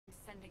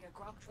Sending a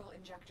Groctrol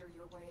injector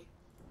your way.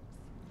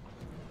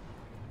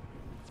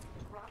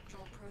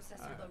 Groctrol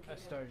processor located. I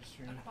started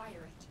streaming.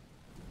 Acquire it.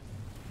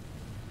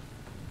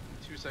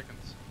 2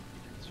 seconds.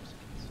 2 seconds.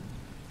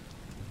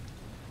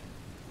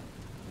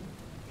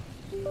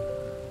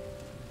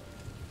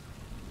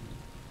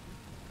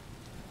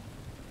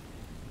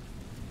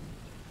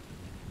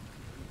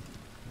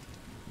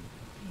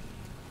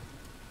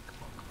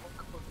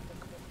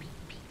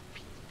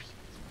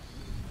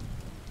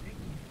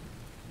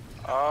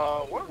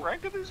 What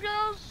rank are these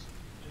guys?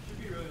 It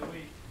should be really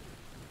weak.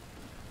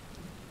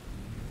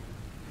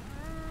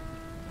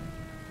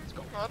 Let's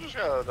go. I just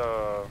got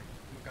Oh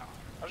my god.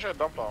 I just got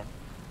dumped on.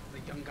 The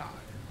young god.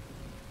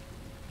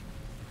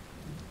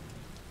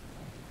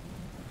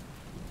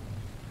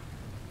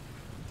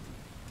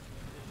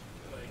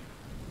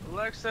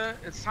 Alexa,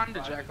 it's time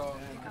to jack off.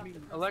 I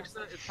mean,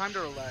 Alexa, it's time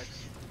to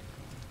relax.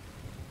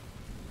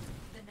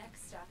 The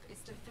next step is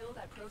to fill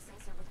that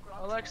processor with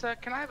Groctrol. Alexa,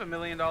 can I have $1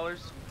 million?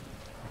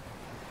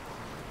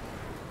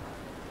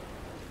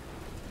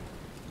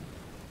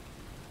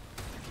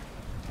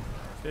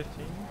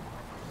 15?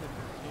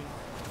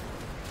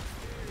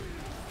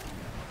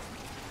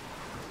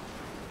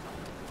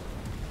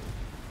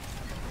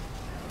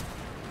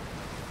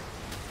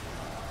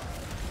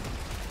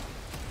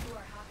 You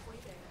are halfway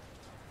there.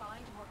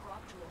 Find more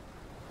Groctrol.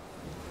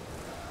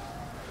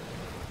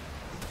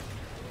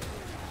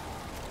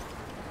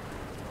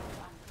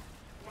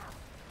 Now,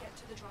 get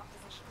to the drop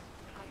position.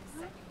 I am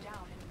sending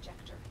down an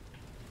injector.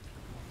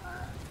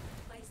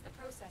 Place the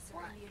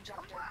processor in the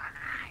injector.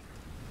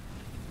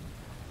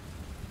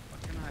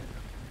 What can I do?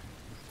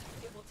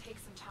 It will take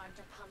some time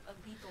to pump a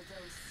lethal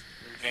dose.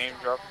 Game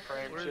dropping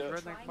frames Where's yet?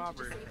 Redneck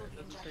Bobber? It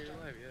doesn't say you're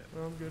live yet.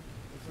 Oh, I'm good.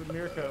 It's with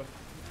Mirko.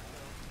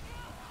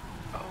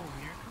 Oh,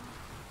 here.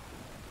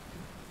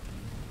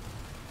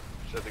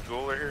 Is that the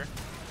ghouler here?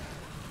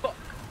 Fuck.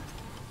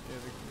 Yeah,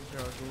 these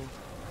are all cool.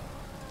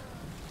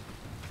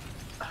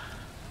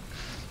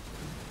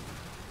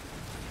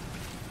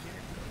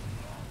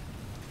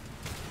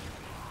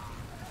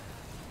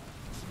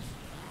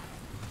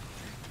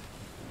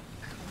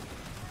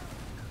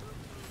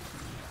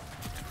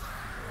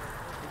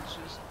 It's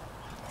just.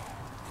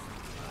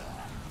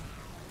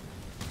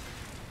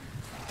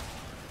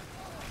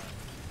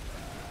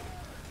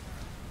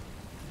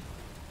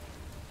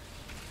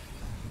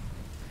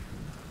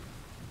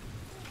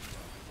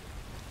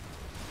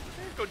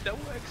 There you go,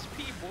 double XP,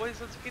 boys.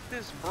 Let's get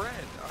this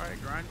bread.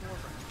 Alright, grind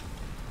over.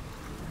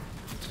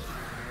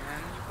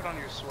 Man, you put on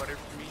your sweater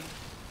for me.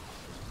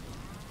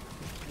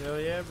 Hell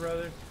yeah,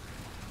 brother.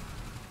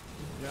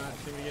 You want to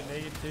see me get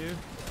naked too?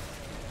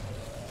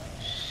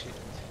 Shit.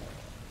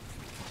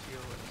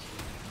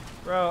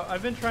 Bro,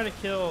 I've been trying to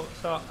kill,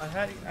 so I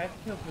had to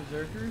kill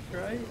berserkers,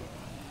 right?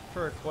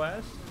 For a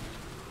quest.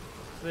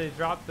 So they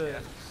dropped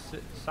the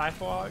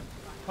Cyphog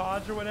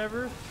pods or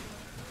whatever.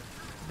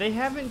 They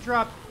haven't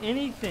dropped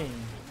anything.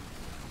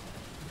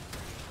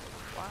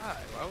 Why?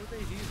 Why would they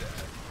do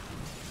that?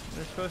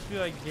 They're supposed to be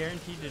like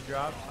guaranteed to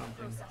drop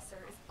something.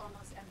 Processor is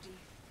almost empty.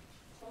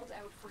 Hold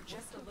out for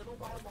just a little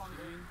while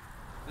longer.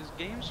 This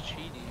game's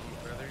cheating,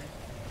 brother.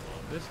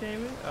 This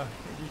game is? Oh,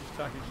 you're just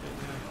talking shit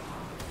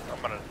now.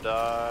 I'm gonna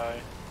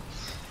die.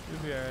 You'll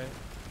be alright.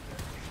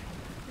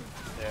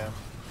 Yeah.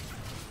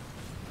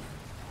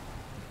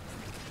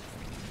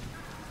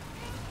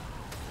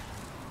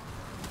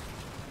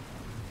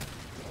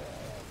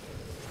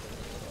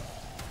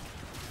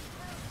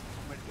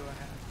 What do I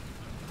have?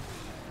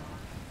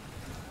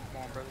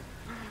 Come on, brother.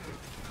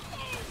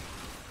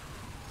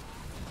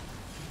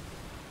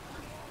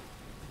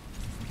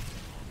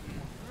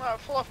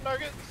 Not fluff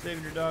nugget.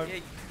 Saving your dog. Yeah.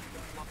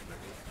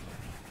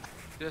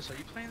 Yes, are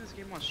you playing this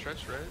game on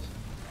stretch res?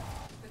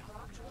 The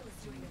Groctrol is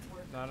doing its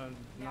work. Not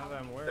that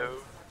I'm aware No.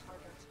 of.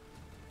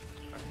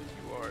 I think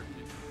you are,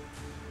 dude.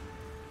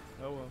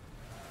 Oh well.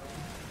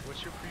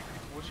 What's your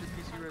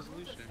PC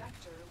resolution? The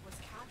Vector was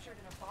captured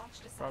in a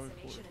botched Probably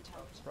assassination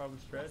attempt. Probably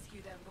stretch.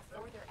 Rescue them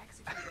before they're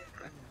executed.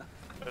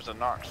 There's a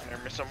Nox near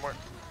me somewhere.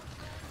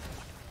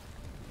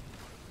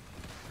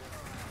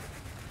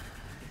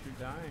 You're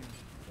dying.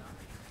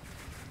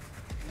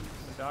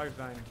 My dog's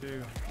dying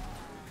too.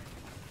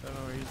 Don't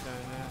know where he's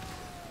dying at.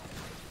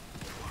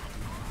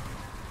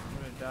 I'm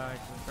gonna die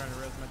because I'm trying to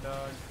res my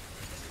dog.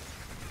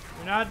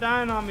 You're not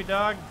dying on me,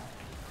 dog.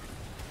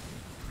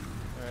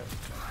 Alright.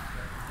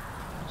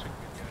 Such a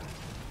good guy.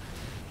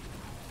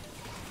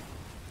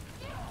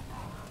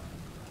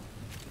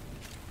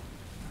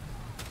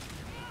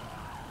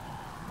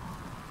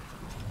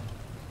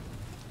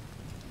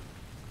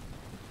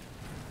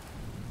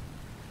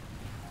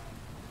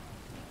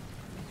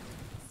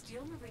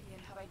 Steel Meridian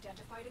have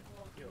identified a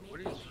globe. Yo, what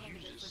did you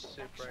just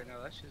sip right now?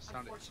 That shit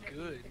sounded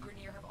good. The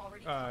Grineer have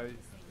already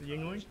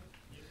Yingling?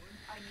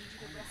 I need you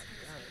to rescue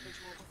this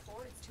individual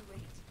before it's too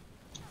late.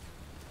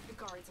 The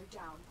guards are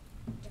down.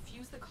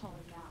 Defuse the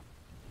column now.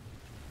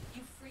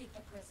 You freed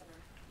the prisoner.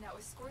 Now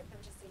escort them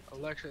to safety.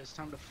 Alexa, it's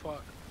time to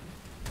fuck.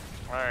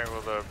 Alright,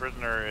 well the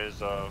prisoner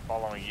is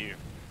following you.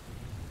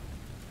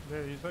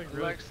 Yeah, he's like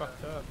really Alexa.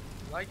 fucked up.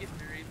 Will I get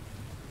married?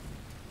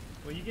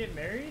 Will you get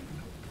married?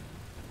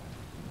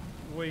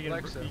 What, you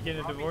Alexa, getting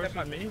a mommy, divorce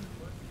that with me?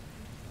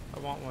 I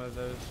want one of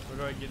those. Where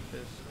do I get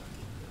this?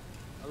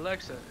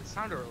 Alexa, it's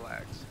time to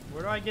relax.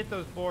 Where do I get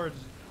those boards,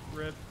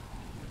 Rip?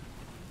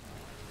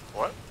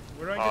 What?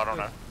 Where do I Oh, get I don't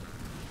those?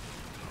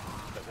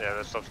 know. Yeah,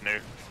 that stuff's new.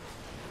 I'm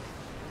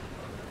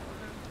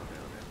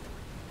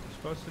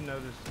supposed to know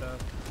this stuff.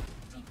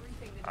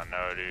 Debriefing the I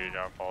know, dude.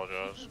 I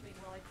apologize. Keep moving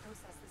while I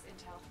process this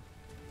intel.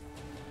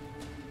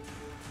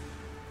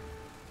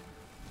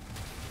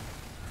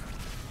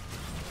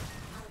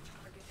 Our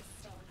target is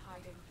still in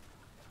hiding.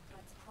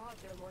 Let's prod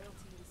their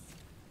loyalties.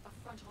 A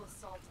frontal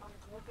assault on a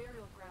core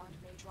burial ground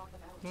may draw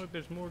them out. Look,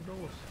 there's more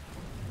goals.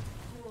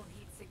 Cool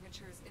heat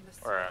signatures in the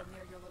Where soil at?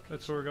 near your location.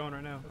 That's where we're going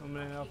right now. I'm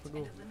in Alpha Locate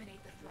Goal. and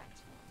eliminate the threat.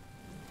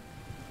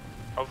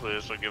 Hopefully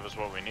this will give us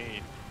what we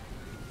need.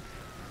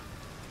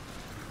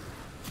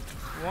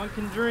 One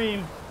can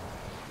dream.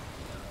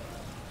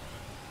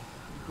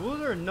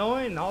 Ghouls are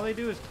annoying. All they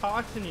do is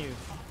toxin you.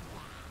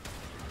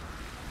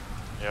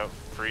 Yep,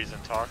 freeze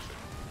and toxic.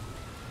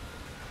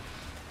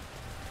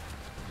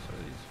 So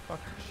these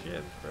fucking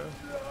shit, bro.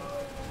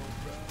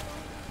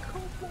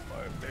 Come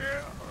on,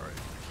 man. Alright.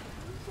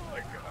 That's all I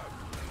got.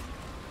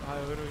 I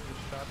literally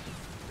just shot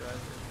the guy.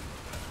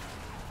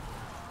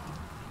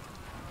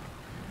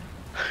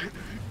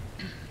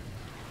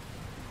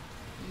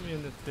 Let me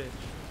in this bitch.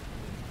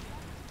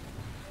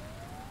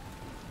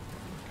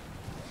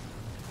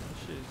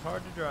 This shit is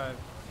hard to drive.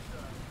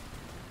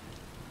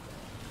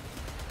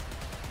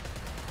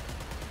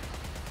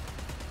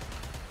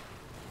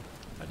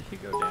 How did he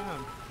go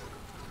down?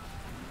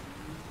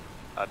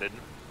 I didn't.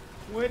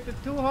 With the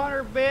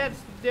 200 bits,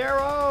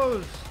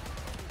 Darrows!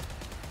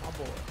 Oh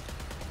boy.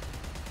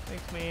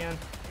 Thanks, man.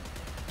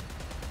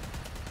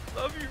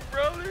 Love you,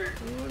 brother.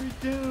 What are you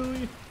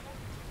doing?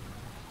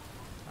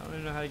 I don't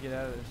even know how to get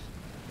out of this.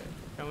 Okay,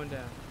 coming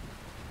down.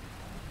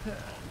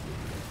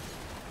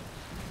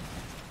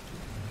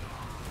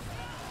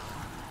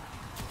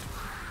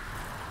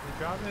 You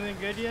drop anything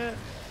good yet?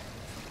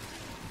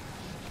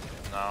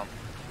 No.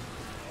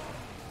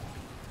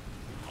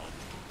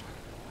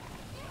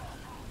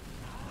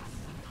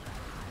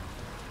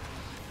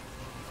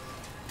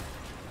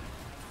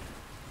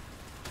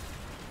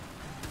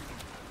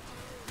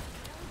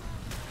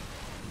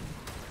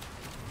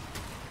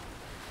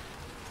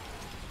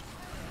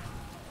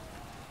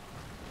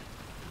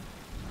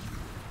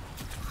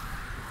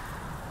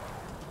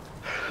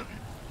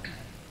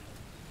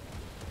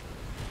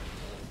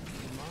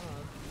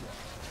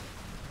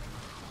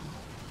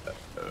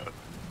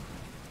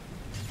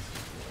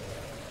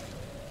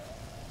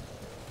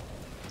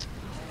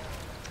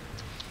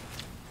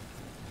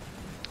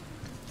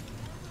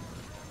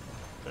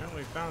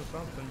 Apparently found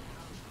something.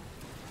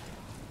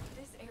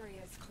 This area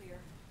is clear.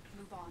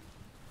 Move on.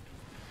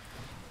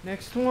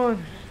 Next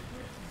one.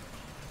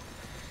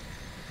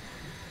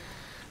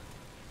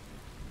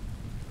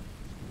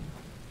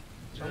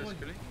 Just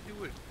couldn't you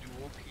do a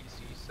dual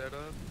PC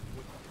setup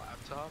with a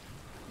laptop?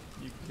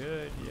 You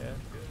could, yeah.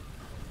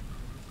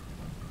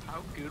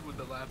 How good would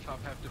the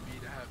laptop have to be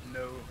to have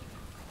no?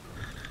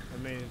 I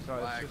mean, it's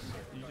like, Lag.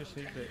 you just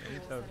need the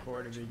Intel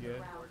core to be good.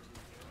 Around.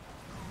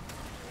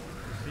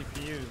 The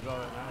CPU is all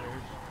that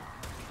matters.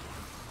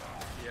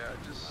 Yeah,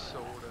 I just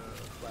sold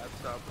a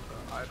laptop with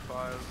an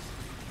i5.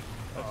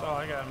 That's all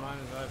I got in mine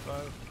is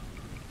i5.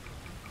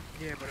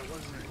 Yeah, but it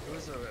wasn't. It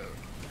was a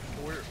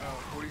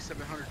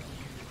 4700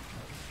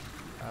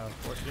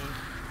 14.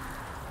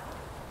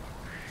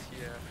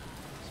 Yeah.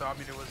 So I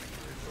mean, it wasn't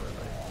good, but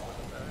like, it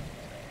wasn't bad.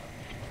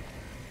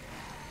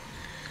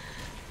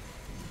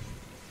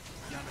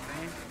 You know the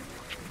name?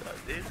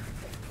 Dude,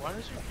 why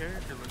does your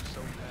character look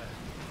so bad?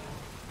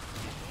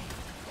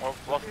 Well,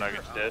 Fluff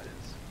Nugget's dead.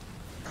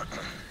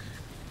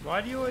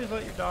 Why do you always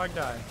let your dog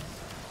die?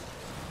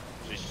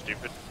 She's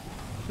stupid.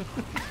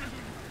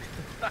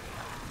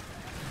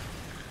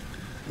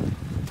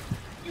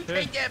 You Shit.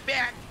 take that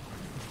back!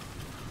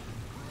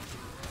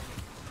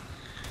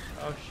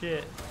 Oh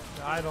shit.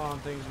 The Eidolon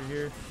things are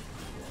here.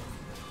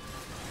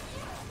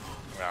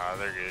 Nah,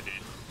 they're good, dude.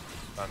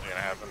 Nothing's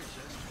gonna happen.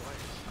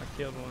 I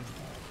killed one.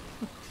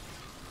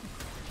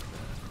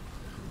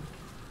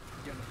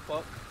 You gonna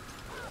fuck?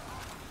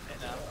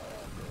 And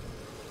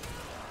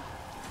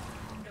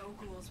No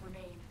ghouls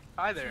remain.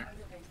 hi there.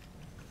 Keep moving.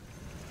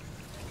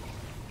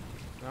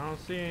 I don't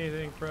see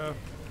anything, bro.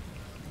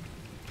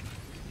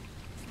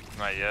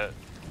 Not yet.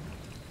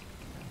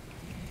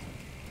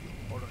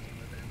 Hold on a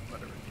minute,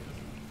 whatever.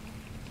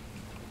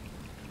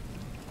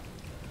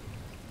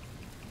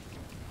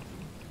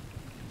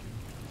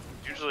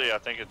 Usually, I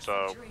think it's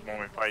when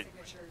we fight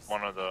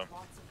one of the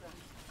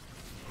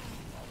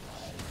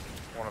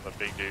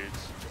big dudes.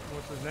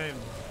 What's his name?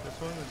 This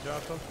one? The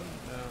Josh something?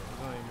 No,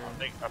 it's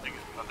not even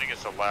I think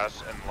it's the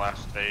last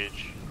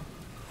stage.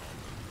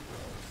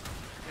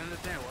 You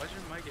understand? Why's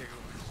your mic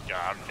echoing? Yeah,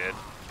 I'm dead.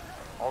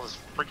 All this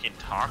freaking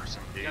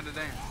toxin, You dude.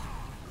 understand?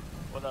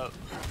 What up?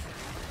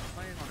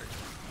 Playing on it.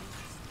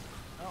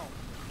 Oh.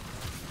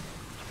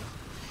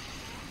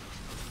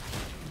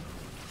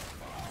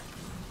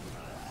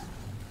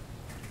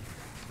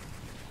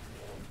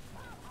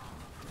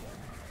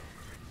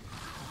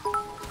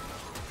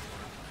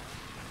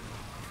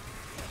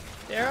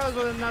 Arrows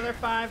with another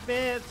 5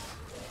 bits.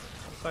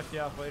 I'll suck you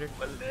off later.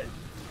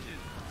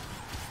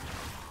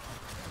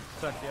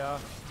 Suck you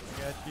off.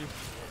 I got you.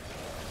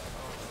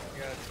 Oh,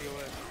 you gotta see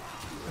what.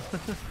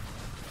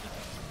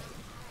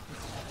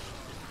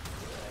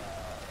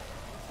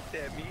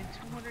 Damn, me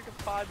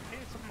 205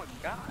 hits. Oh my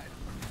god.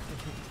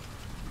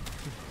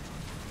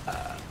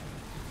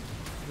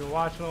 You've been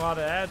watching a lot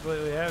of ads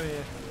lately, haven't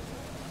you?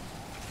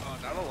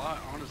 Not a lot,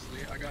 honestly.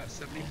 I got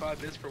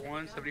 75 bits for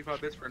one,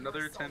 75 bits for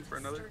another, 10 for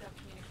another. Stirred up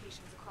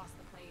communications across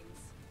the plains.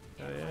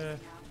 Oh yeah.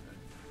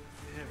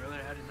 Yeah, brother,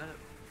 adding up.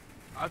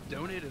 I've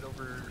donated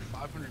over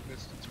 500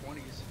 bits to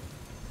 20s.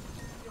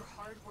 Your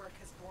hard work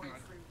has borne I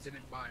fruit.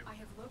 didn't buy I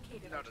have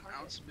located not a an target.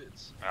 ounce of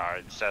bits.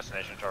 Alright,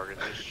 assassination target.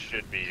 This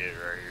should be it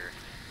right here.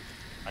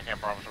 I can't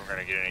promise we're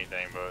gonna get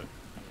anything, but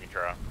we can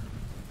try.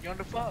 Young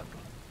the fuck.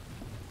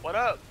 What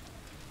up?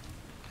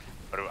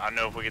 But I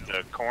know if we get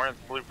the Corinth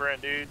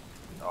blueprint, dude.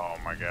 Oh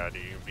my god,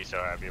 dude, you'd be so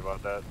happy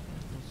about that.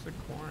 What's the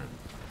corn?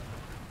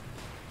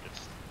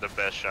 It's the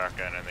best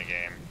shotgun in the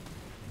game.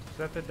 Is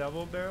that the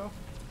double barrel?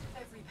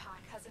 Every pack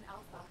has an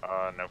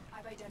alpha. No.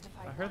 I've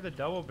identified I heard the one.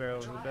 double barrel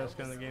is the best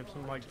gun in the game.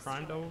 Some like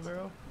prime double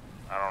barrel.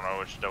 I don't know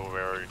which double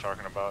barrel you're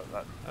talking about.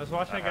 I was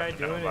watching a guy have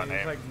to know doing by it. He's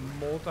name. like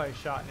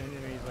multi-shot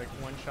enemies, like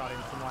one-shotting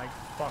from like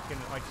fucking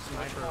like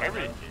sniper.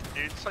 Every,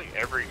 dude, it's like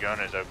every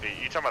gun is OP.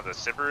 You talking about the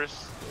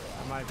Sybaris?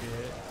 That might be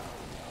it.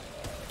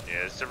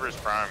 Yeah, Sybaris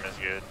Prime is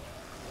good.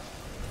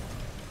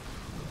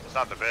 It's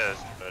not the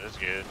best, but it's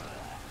good.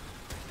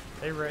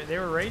 They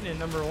were rating it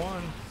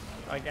 #1,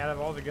 like out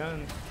of all the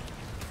guns.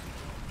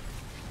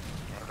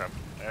 Okay.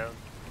 Yeah.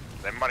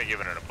 They might have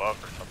given it a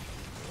buff or something.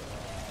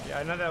 Yeah,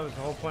 I know that was the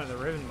whole point of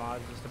the Riven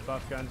mods, is to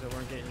buff guns that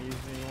weren't getting used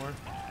anymore.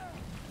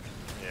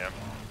 Yeah.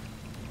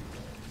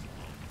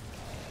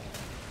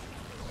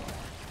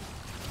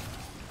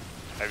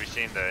 Have you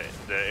seen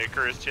the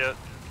Icarus yet?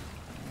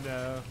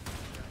 No.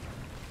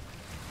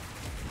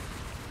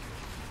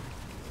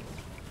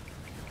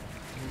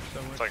 There's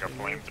so much It's like a to do.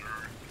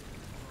 flamethrower.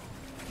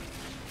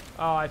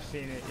 Oh, I've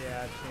seen it.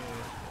 Yeah, I've seen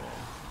it. Yeah.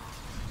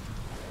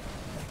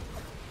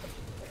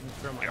 Just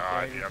throw my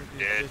God, daggers dude, I'm at these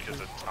dead bitches.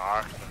 because of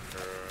toxin.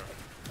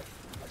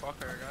 Fuck,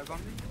 are guys on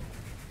me?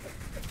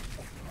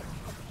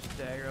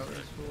 Stagger out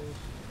these fools.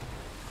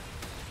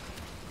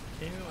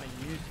 Can't even like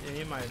use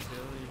any of my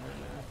abilities right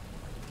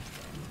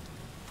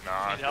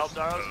Nah, Need help, just,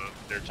 Darls?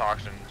 their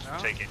toxins No?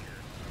 taking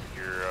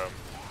your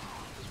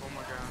There's one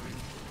more guy on me.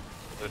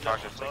 the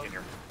toxins taking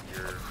your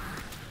now.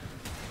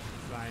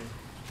 Fine.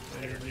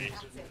 energy.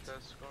 That's it.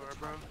 That scar,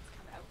 bro. Come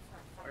out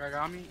for a I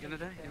got me in the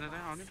day,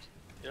 on me.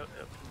 Yep.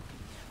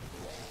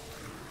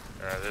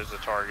 There's a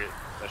target.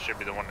 That should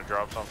be the one to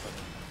drop something.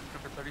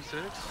 Number 36.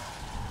 Get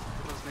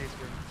those nades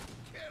good.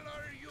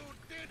 Killer, you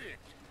did it!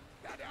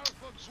 That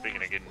alpha Speaking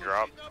ghoul's of getting pushing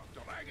dropped. up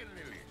Dragon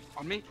Lilies.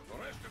 On me. The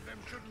rest of them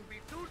shouldn't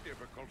be too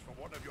difficult for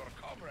one of your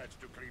comrades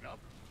to clean up.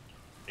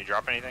 You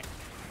drop anything?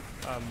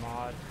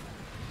 Mod.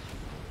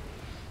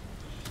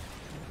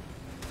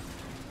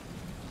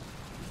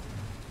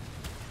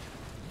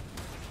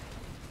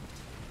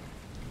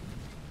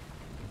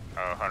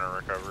 Oh, hunter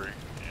recovery.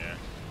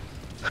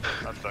 Yeah.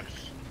 That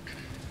sucks.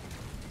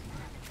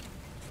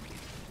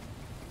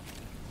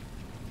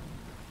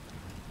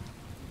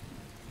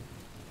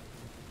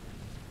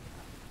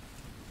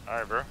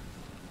 Alright, bro.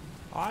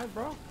 Alright,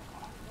 bro.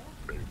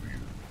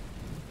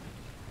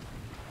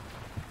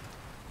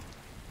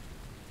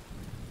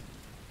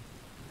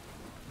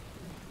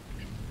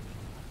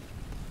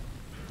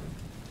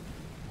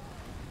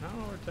 I don't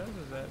know where Tez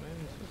is at, man.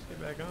 He's supposed to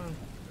get back on.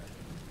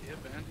 Yeah,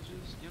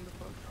 bandages. Get the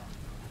fuck.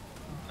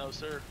 No,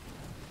 sir.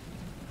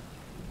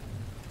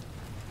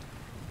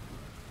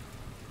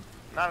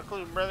 Not a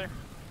clue, brother.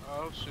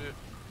 Oh shit.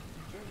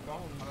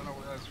 I don't know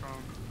where that's from.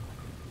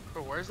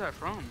 Bro, where's that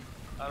from?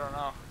 I don't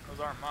know. Those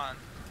aren't mine.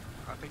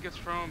 I think it's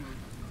from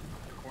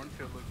the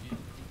cornfield lookie.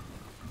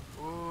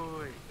 Oh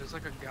wait, there's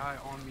like a guy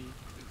on me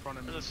in front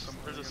of me.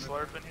 There's a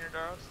slurp in here,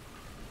 Daros.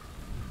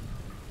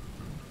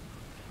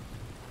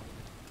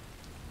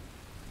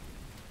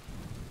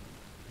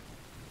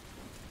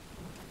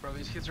 Bro,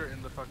 these kids are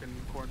in the fucking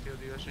cornfield,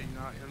 dude. That shit you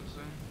not, you know what I'm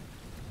saying?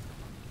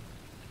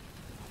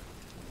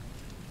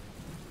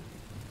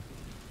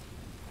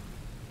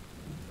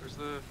 Where's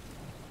the...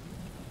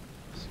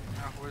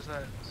 where's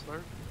that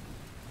slurp?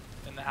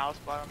 In the house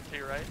bottom to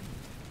your right.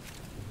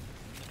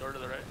 The door to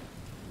the right.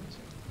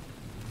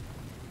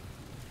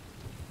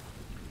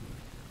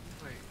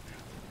 Wait.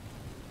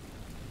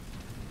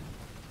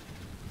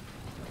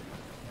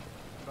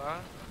 Bye.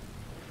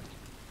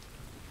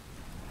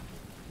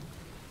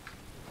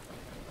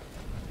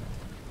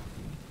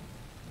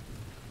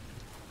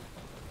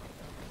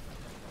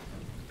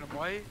 I'm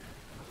white.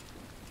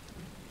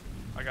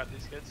 I got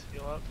these kids.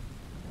 Heal up.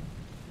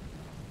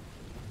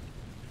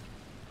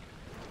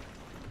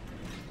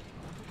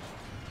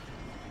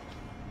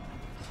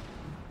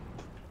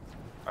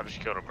 I just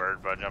killed a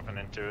bird by jumping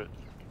into it.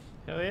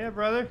 Hell yeah,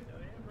 brother.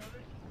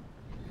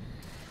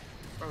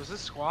 Bro, is this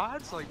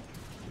squads? Like,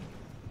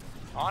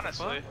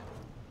 Honestly,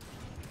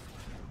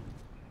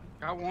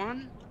 got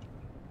one?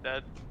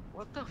 dead.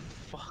 What the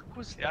fuck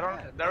was Yeah, I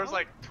that? don't. There was bro?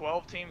 like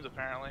 12 teams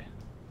apparently.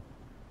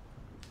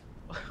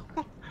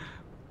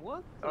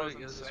 What? That was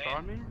Is this insane.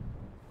 on me?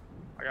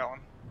 I got one.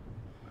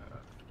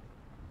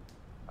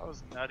 That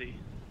was nutty.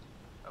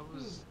 That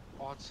was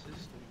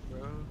autistic,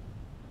 bro.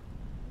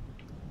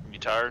 You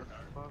tired?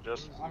 Fuck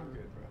Just. was I'm that?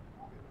 good,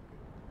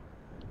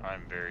 bro.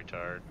 I'm very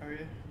tired. Are you?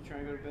 You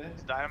trying to go to bed?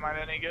 Is Dynamite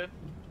any good?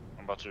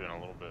 I'm about to in a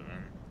little bit,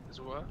 man.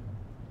 Is what?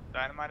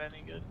 Dynamite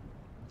any good?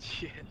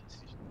 Yes.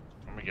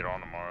 I'm gonna get on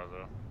tomorrow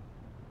though.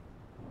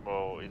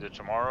 Well, either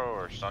tomorrow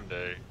or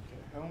Sunday. Okay.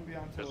 I won't be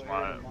on till That's later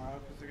my- tomorrow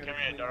because I gotta Come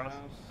here, clean the Darth.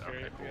 house.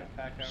 Okay, We cool. gotta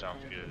pack out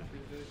Sounds things good. for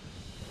Tuesday.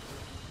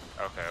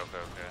 Okay.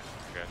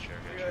 I got you.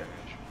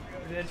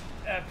 Then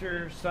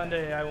after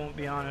Sunday, I won't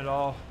be on at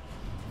all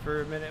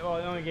for a minute. Well,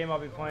 the only game I'll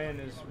be playing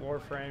is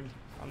Warframe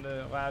on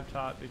the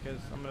laptop because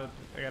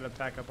I gotta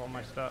pack up all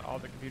my stuff, all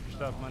the computer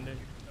stuff Monday.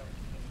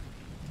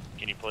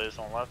 Can you play this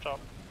on laptop?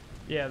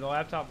 Yeah, the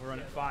laptop will run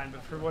it fine,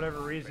 but for whatever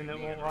reason, it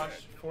won't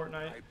watch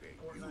Fortnite.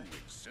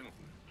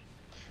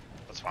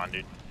 That's fine,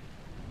 dude.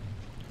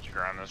 Just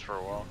grind this for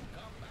a while.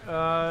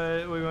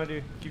 What do you want to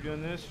do? Keep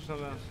doing this or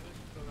something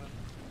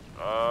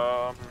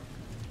else?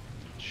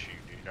 Shoot,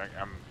 dude.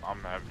 I'm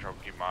having trouble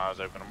keeping my eyes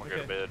open. I'm gonna go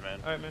to Okay. bed,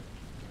 man. All right, man.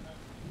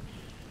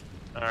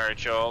 All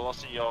right, y'all. I'll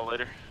see y'all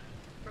later.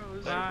 Bro,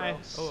 it's Bye. about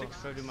Oh, 6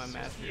 so do my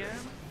master. p.m.?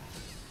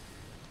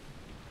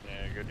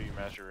 Yeah, go do your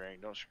master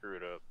rank. Don't screw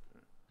it up.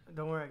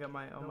 Don't worry, I got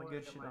my all my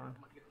good shit on.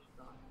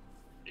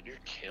 Dude, you're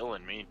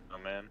killing me, my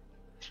man.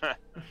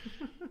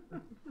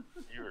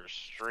 You are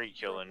straight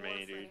killing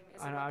me, dude.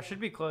 I know, I should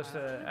be close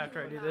to,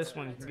 after I do this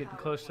one, getting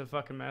close to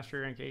fucking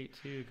master rank 8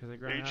 too, because I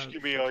grind Dude, out. just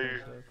give me all your,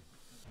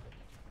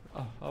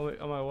 Oh, wait,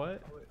 am I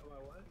what?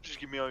 just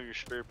give me all your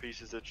spare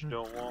pieces that you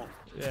don't want.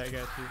 Yeah, I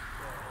got you.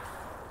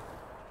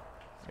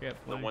 I got The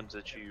plenty. ones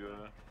that you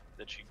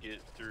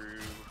get through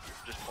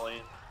just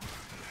playing.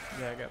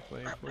 Yeah, I got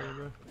plenty for you,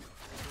 bro.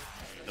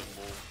 Then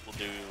we'll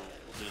do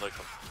like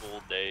a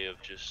full day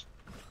of just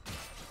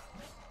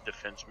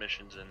defense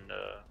missions and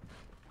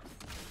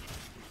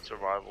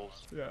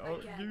survivals. Yeah, I'll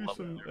give you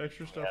some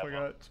extra stuff I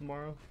got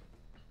tomorrow.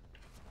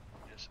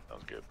 Yes,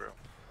 sounds good, bro.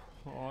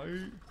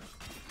 Alright.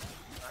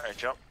 All right,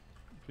 jump.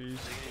 Peace.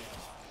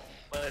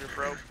 Later,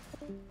 bro.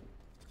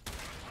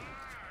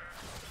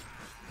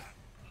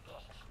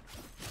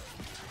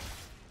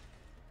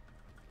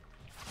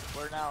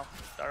 Where now,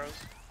 Daros?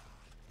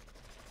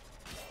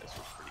 This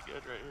was pretty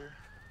good right here.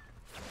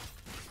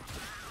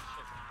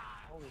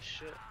 Holy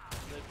shit.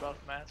 They buff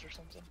mats or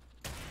something?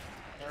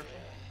 Nerf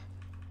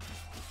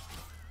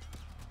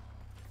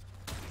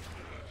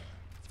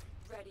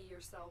Ready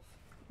yourself.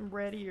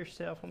 Ready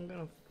yourself, I'm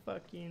gonna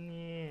fucking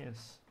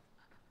yes.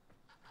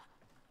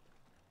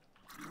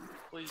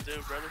 Please do,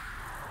 brother.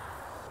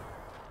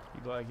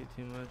 You like it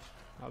too much?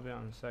 I'll be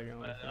on in a second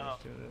when I know.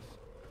 finish doing this.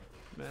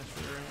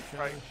 Master rank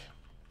Right. challenge.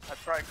 I'd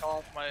probably call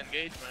off my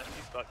engagement if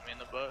you fucked me in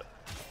the butt.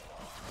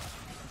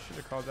 I should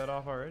have called that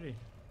off already.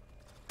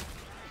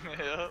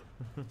 Yep.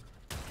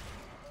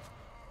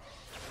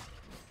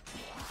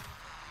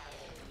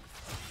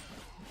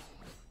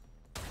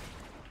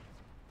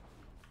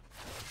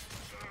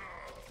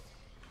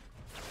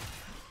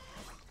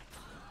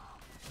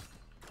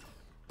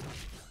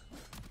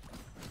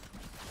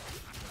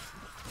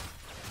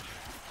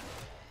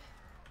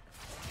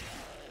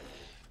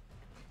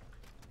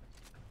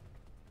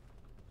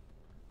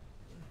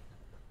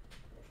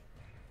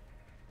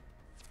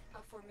 A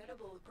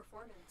formidable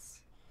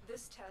performance.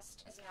 This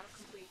test is now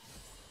complete.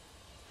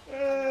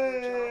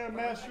 Hey,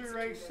 Master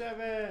rank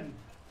 7!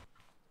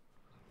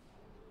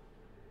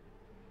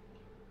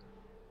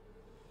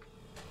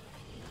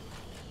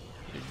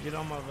 Get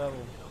on my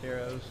level,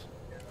 heroes.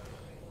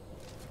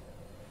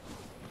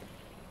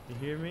 You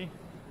hear me?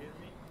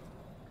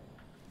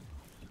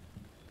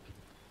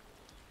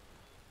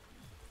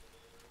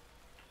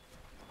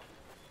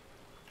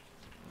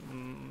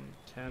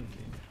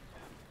 Tempting.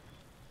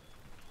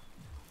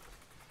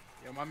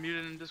 Yo, am I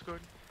muted in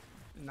Discord?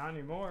 Not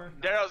anymore.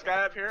 Daryl's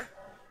guy up here.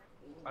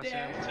 I see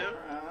him. Too.